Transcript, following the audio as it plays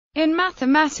In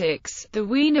mathematics, the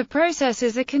Wiener process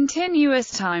is a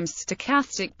continuous time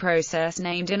stochastic process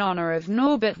named in honor of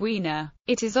Norbert Wiener.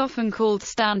 It is often called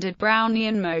standard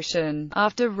Brownian motion,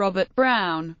 after Robert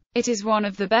Brown. It is one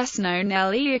of the best-known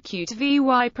LE-acute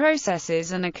VY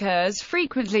processes and occurs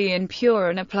frequently in pure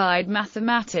and applied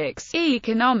mathematics,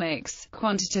 economics,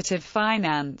 quantitative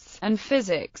finance, and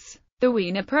physics. The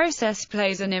Wiener process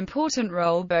plays an important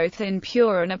role both in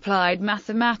pure and applied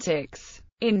mathematics.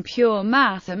 In pure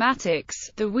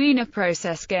mathematics, the Wiener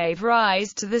process gave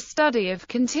rise to the study of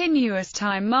continuous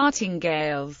time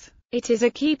martingales. It is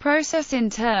a key process in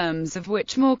terms of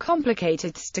which more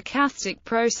complicated stochastic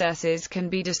processes can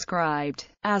be described.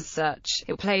 As such,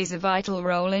 it plays a vital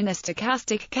role in a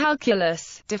stochastic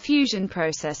calculus, diffusion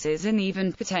processes and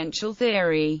even potential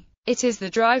theory. It is the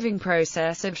driving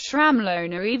process of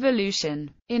Schramm-Lohner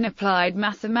evolution. In applied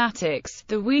mathematics,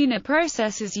 the Wiener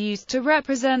process is used to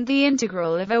represent the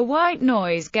integral of a white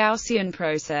noise Gaussian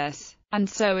process, and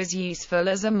so is useful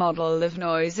as a model of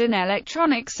noise in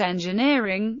electronics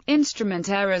engineering, instrument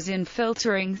errors in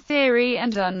filtering theory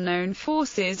and unknown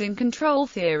forces in control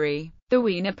theory. The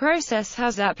Wiener process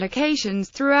has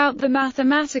applications throughout the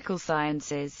mathematical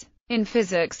sciences. In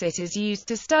physics it is used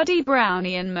to study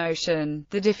Brownian motion,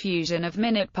 the diffusion of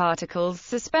minute particles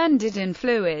suspended in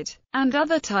fluid, and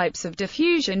other types of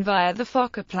diffusion via the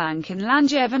Fokker-Planck and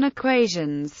Langevin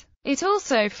equations. It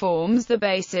also forms the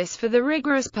basis for the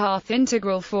rigorous path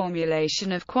integral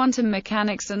formulation of quantum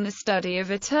mechanics and the study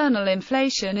of eternal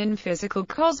inflation in physical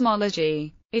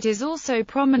cosmology. It is also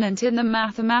prominent in the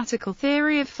mathematical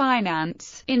theory of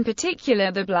finance, in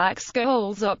particular the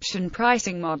Black-Scholes option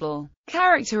pricing model.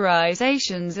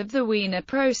 Characterizations of the Wiener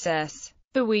process.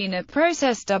 The Wiener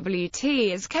process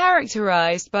Wt is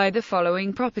characterized by the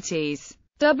following properties.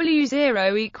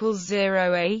 W0 equals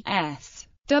 0 a.s.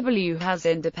 W has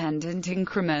independent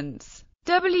increments.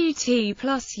 Wt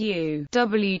plus U.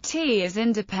 Wt is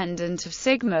independent of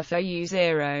sigma for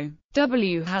U0.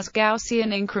 W has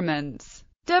Gaussian increments.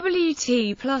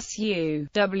 Wt plus U.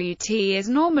 Wt is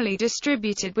normally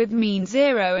distributed with mean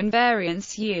 0 and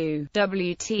variance U.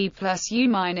 Wt plus U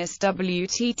minus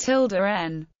Wt tilde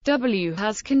n. W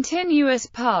has continuous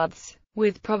paths.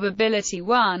 With probability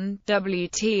 1,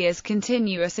 Wt is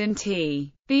continuous in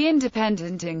T. The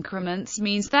independent increments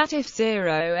means that if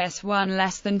 0s1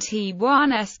 less than T1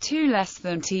 s2 less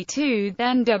than T2,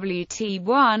 then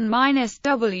Wt1 minus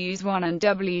Ws1 and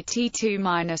Wt2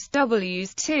 minus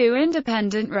Ws2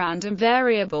 independent random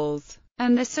variables,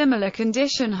 and the similar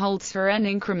condition holds for n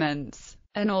increments.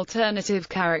 An alternative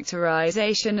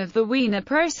characterization of the Wiener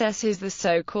process is the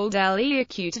so-called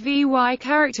LE-acute VY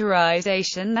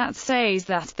characterization that says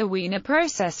that the Wiener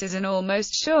process is an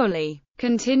almost surely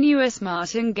continuous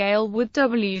martingale with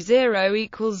W0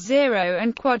 equals 0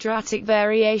 and quadratic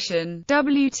variation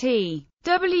Wt.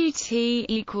 Wt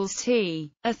equals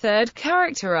T. A third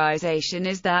characterization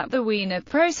is that the Wiener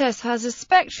process has a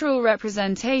spectral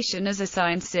representation as a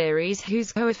sine series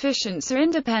whose coefficients are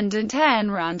independent n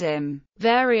random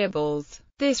variables.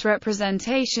 This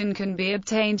representation can be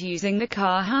obtained using the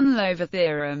Carr-Hanlover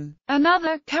theorem.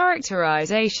 Another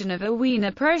characterization of a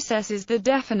Wiener process is the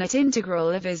definite integral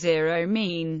of a zero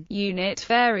mean, unit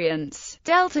variance,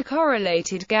 delta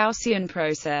correlated Gaussian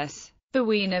process. The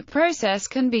Wiener process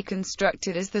can be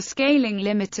constructed as the scaling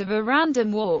limit of a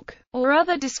random walk, or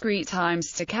other discrete time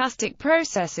stochastic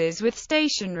processes with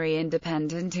stationary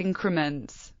independent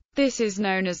increments. This is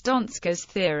known as Danske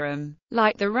Theorem.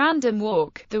 Like the random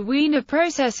walk, the Wiener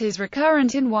process is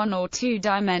recurrent in 1 or 2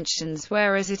 dimensions,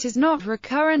 whereas it is not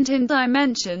recurrent in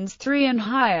dimensions 3 and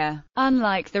higher.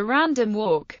 Unlike the random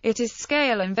walk, it is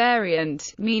scale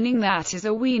invariant, meaning that is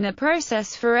a Wiener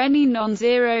process for any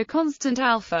non-zero constant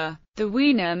alpha. The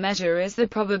Wiener measure is the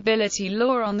probability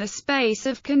law on the space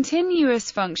of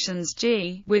continuous functions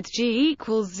G, with G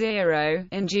equals 0,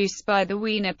 induced by the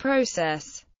Wiener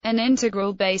process. An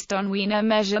integral based on Wiener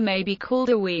measure may be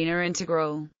called a Wiener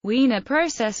integral. Wiener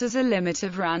process is a limit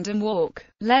of random walk.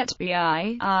 Let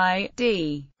I,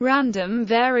 D, random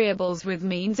variables with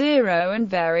mean 0 and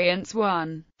variance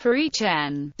 1. For each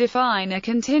n, define a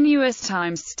continuous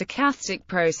time stochastic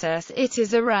process. It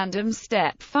is a random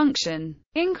step function.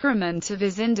 Increment of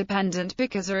is independent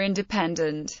because are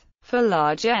independent. For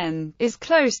large n, is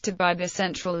close to by the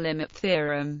central limit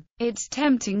theorem. It's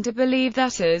tempting to believe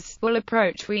that as will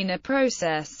approach Wiener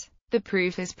process. The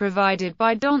proof is provided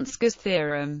by Danske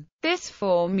Theorem. This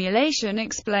formulation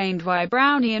explained why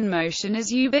Brownian motion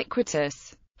is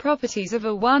ubiquitous. Properties of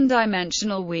a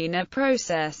one-dimensional Wiener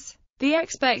process. the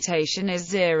expectation is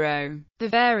 0. The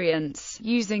variance,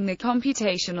 using the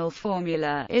computational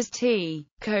formula, is T.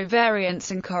 Covariance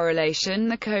and correlation.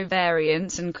 The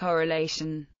covariance and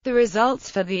correlation. The results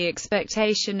for the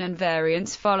expectation and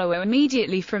variance follow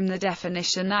immediately from the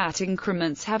definition that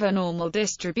increments have a normal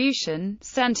distribution,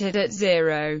 centered at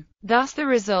 0. Thus the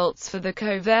results for the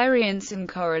covariance and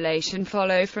correlation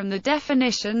follow from the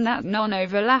definition that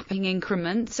non-overlapping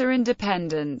increments are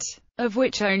independent, of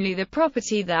which only the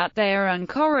property that they are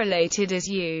uncorrelated is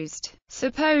used.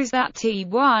 Suppose that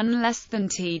T1 less than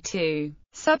T2.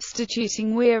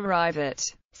 Substituting, we arrive at,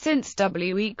 since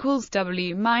W equals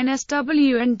W minus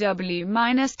W and W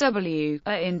minus W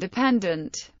are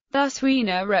independent, thus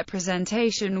Wiener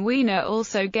representation. Wiener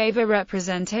also gave a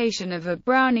representation of a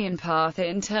Brownian path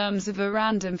in terms of a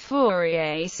random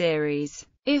Fourier series.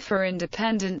 If for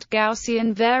independent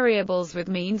Gaussian variables with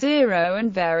mean 0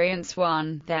 and variance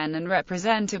 1, then and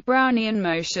represent a Brownian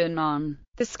motion on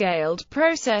the scaled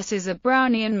process is a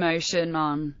Brownian motion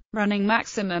on running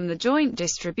maximum. The joint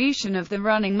distribution of the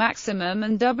running maximum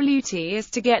and Wt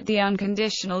is to get the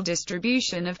unconditional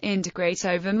distribution of integrate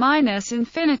over minus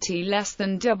infinity less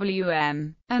than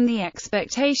Wm, and the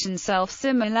expectation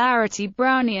self-similarity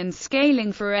Brownian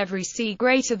scaling for every c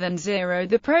greater than 0.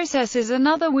 The process is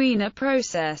another Wiener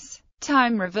process.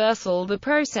 Time reversal. The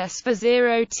process for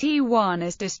 0 t1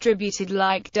 is distributed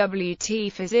like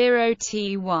Wt for 0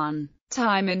 t1.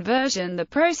 Time inversion. The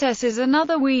process is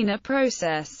another Wiener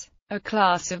process, a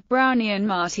class of Brownian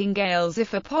martingales.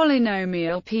 If a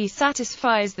polynomial p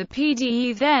satisfies the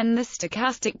PDE, then the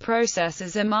stochastic process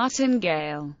is a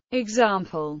martingale.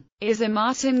 Example is a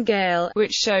martingale,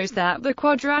 which shows that the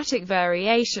quadratic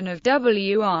variation of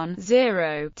W on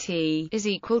 0 t is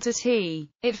equal to t.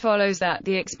 It follows that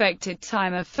the expected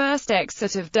time of first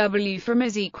exit of W from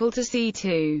is equal to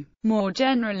c2. More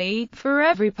generally, for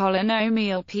every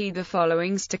polynomial p, the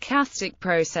following stochastic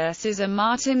process is a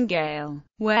martingale,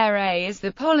 where A is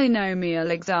the polynomial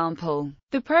example.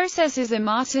 The process is a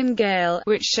martingale,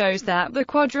 which shows that the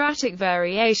quadratic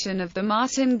variation of the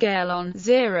martingale on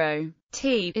 0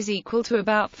 t is equal to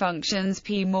about functions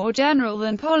p more general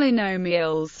than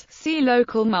polynomials. See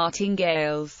local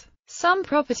martingales. Some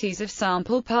properties of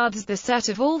sample paths. The set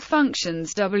of all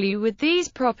functions W with these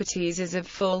properties is of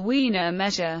full Wiener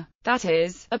measure. That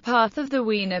is, a path of the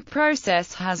Wiener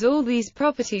process has all these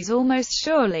properties almost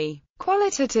surely.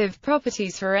 Qualitative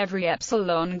properties. For every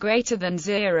epsilon greater than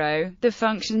 0, the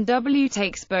function W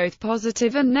takes both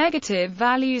positive and negative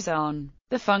values on.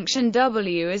 The function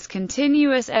W is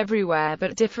continuous everywhere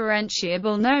but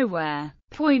differentiable nowhere.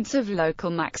 Points of local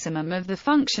maximum of the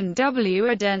function W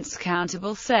are dense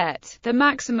countable set. The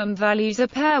maximum values are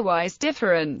pairwise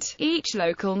different. Each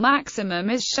local maximum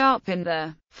is sharp in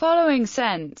the following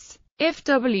sense. If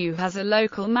W has a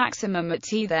local maximum at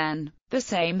t, then the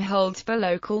same holds for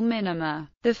local minima.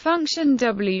 The function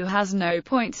W has no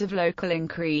points of local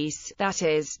increase, that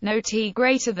is, no t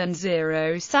greater than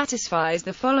 0. Satisfies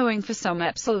the following for some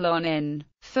epsilon in.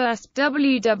 First,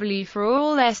 WW for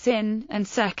all s in, and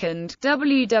second,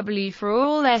 WW for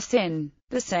all s in.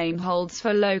 The same holds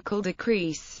for local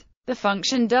decrease. The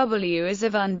function W is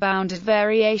of unbounded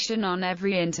variation on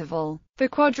every interval. The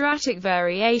quadratic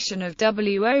variation of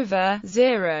W over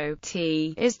 0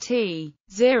 t is t.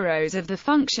 Zeros of the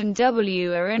function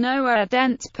W are in a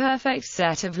dense perfect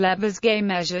set of Lebesgue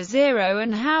measure 0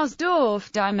 and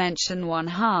Hausdorff dimension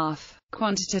 1/2.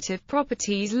 Quantitative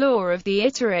properties. Law of the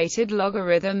iterated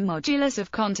logarithm. Modulus of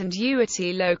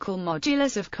continuity. Local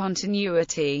modulus of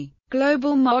continuity.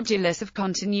 Global modulus of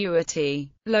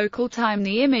continuity. Local time.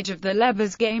 The image of the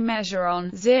Lebesgue measure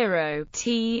on 0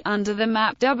 t under the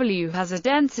map W has a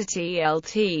density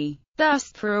Lt.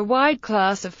 Thus, for a wide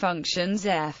class of functions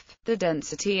f, the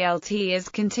density Lt is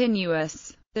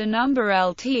continuous. The number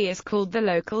Lt is called the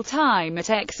local time at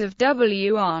x of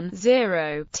W on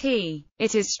 0 t.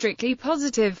 It is strictly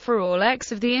positive for all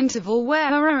x of the interval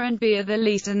where a and b are the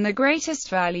least and the greatest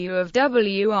value of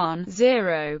W on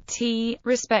 0 t,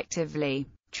 respectively.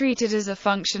 Treated as a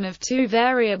function of two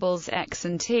variables x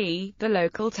and t, the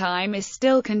local time is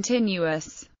still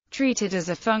continuous. Treated as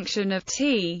a function of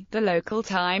t, the local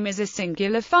time is a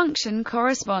singular function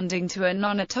corresponding to a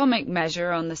non-atomic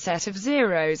measure on the set of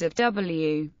zeros of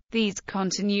W. These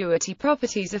continuity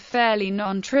properties are fairly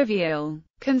non-trivial.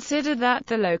 Consider that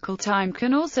the local time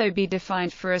can also be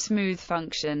defined for a smooth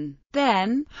function.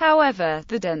 Then, however,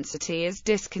 the density is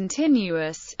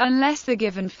discontinuous, unless the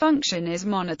given function is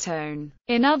monotone.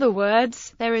 In other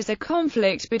words, there is a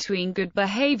conflict between good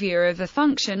behavior of a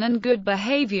function and good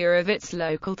behavior of its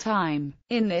local time.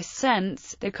 In this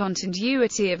sense, the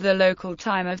continuity of the local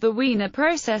time of the Wiener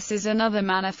process is another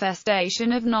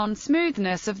manifestation of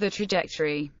non-smoothness of the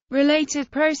trajectory. Related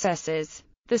processes.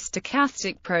 The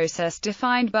stochastic process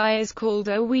defined by is called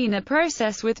a Wiener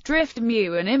process with drift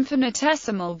mu and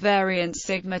infinitesimal variance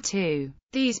sigma 2.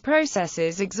 These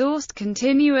processes exhaust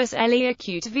continuous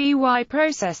L-acute Vy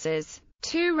processes.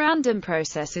 Two random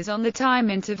processes on the time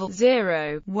interval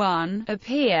 0, 1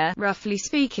 appear, roughly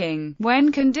speaking,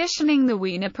 when conditioning the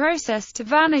Wiener process to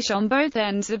vanish on both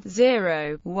ends of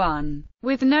 0, 1.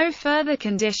 With no further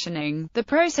conditioning, the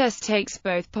process takes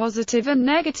both positive and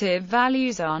negative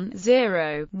values on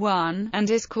 0, 1, and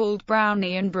is called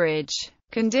Brownian bridge.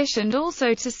 Conditioned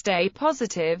also to stay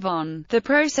positive on, the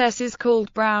process is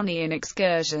called Brownian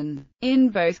excursion. In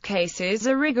both cases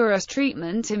a rigorous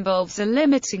treatment involves a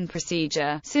limiting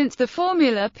procedure, since the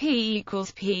formula P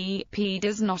equals P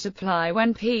does not apply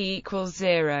when P equals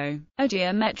 0. A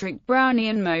geometric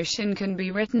Brownian motion can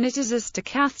be written as a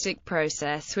stochastic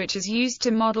process which is used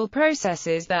to model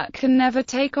processes that can never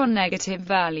take on negative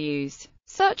values,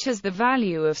 such as the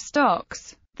value of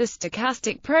stocks. The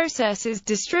stochastic process is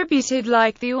distributed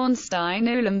like the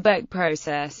Ornstein-Uhlenbeck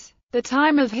process. The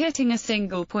time of hitting a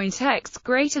single point x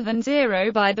greater than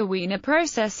 0 by the Wiener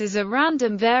process is a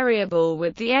random variable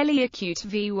with the L-acute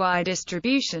Vy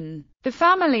distribution. The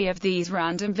family of these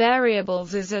random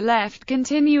variables is a left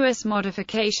continuous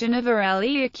modification of a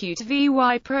L-acute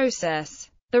Vy process.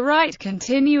 The right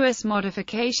continuous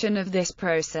modification of this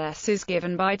process is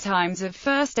given by times of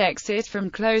first exit from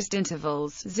closed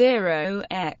intervals 0,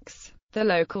 x. The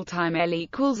local time L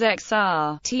equals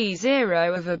xr.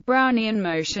 T0 of a Brownian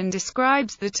motion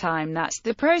describes the time that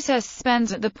the process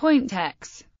spends at the point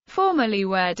x, formally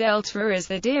where delta is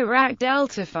the Dirac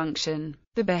delta function.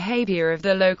 The behavior of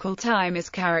the local time is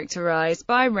characterized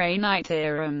by Wiener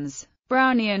theorems.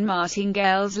 Brownian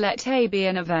Martingales let A be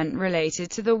an event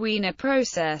related to the Wiener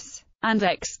process, and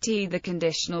xt the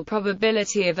conditional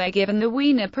probability of A given the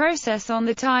Wiener process on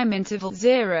the time interval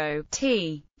 0,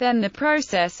 t. Then the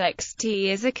process xt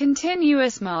is a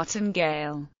continuous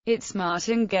martingale. Its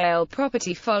martingale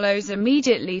property follows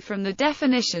immediately from the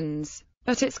definitions,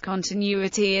 but its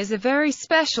continuity is a very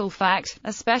special fact,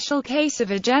 a special case of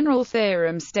a general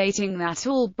theorem stating that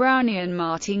all Brownian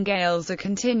martingales are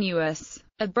continuous.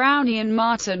 A Brownian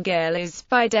martingale is,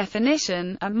 by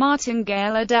definition, a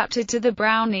martingale adapted to the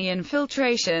Brownian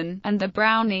filtration, and the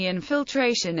Brownian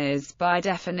filtration is, by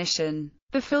definition,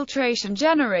 the filtration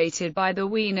generated by the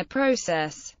Wiener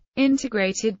process.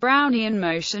 Integrated Brownian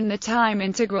motion. The time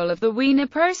integral of the Wiener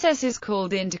process is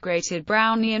called integrated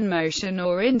Brownian motion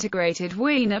or integrated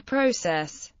Wiener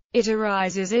process. It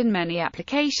arises in many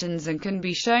applications and can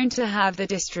be shown to have the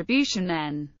distribution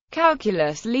n.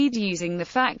 Calculus lead using the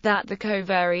fact that the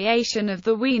covariation of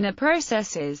the Wiener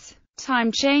process is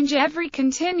time change. Every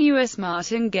continuous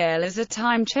martingale is a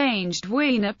time-changed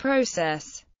Wiener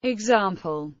process.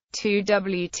 Example: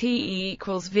 2wte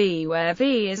equals v, where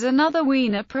v is another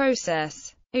Wiener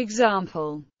process.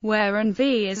 Example: where and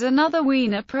v is another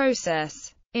Wiener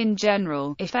process. In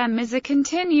general, if M is a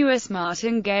continuous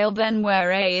martingale, then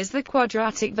where A is the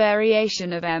quadratic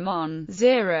variation of M on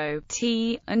 0,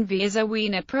 t, and V is a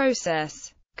Wiener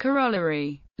process.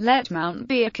 Corollary: let Mount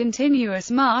be a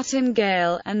continuous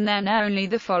martingale, and then only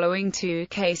the following two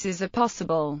cases are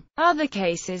possible. Other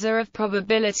cases are of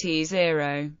probability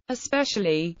 0.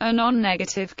 Especially, a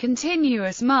non-negative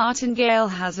continuous martingale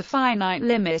has a finite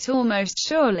limit almost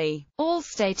surely. All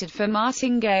stated for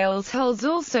martingales holds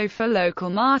also for local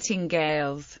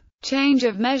martingales. Change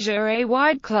of measure. A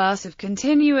wide class of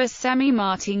continuous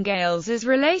semi-martingales is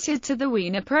related to the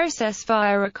Wiener process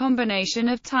via a combination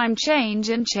of time change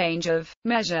and change of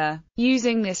measure.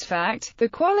 Using this fact, the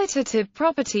qualitative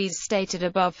properties stated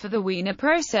above for the Wiener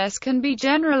process can be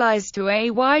generalized to a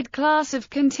wide class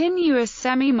of continuous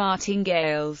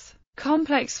semi-martingales.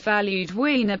 Complex-valued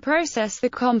Wiener process. The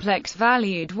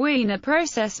complex-valued Wiener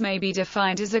process may be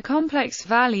defined as a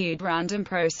complex-valued random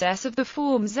process of the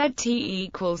form zt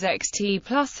equals xt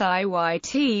plus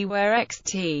iyt, where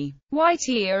xt,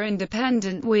 yt are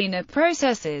independent Wiener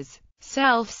processes.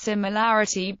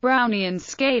 Self-similarity, Brownian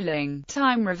scaling,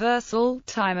 time reversal,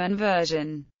 time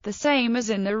inversion, the same as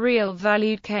in the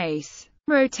real-valued case.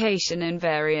 Rotation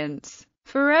invariance.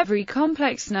 for every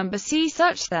complex number C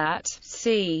such that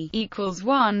C equals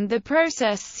 1, the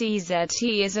process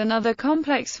CZT is another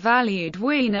complex-valued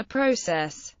Wiener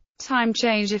process. Time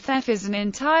change. If f is an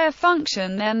entire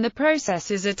function, then the process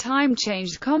is a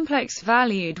time-changed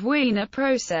complex-valued Wiener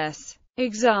process.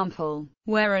 Example,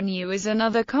 where n u is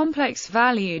another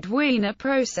complex-valued Wiener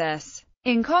process.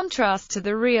 In contrast to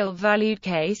the real-valued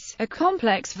case, a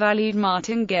complex-valued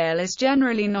martingale is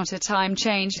generally not a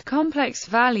time-changed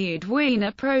complex-valued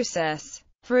Wiener process.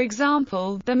 For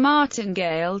example, the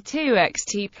martingale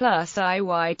 2xt plus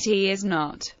iyt is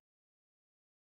not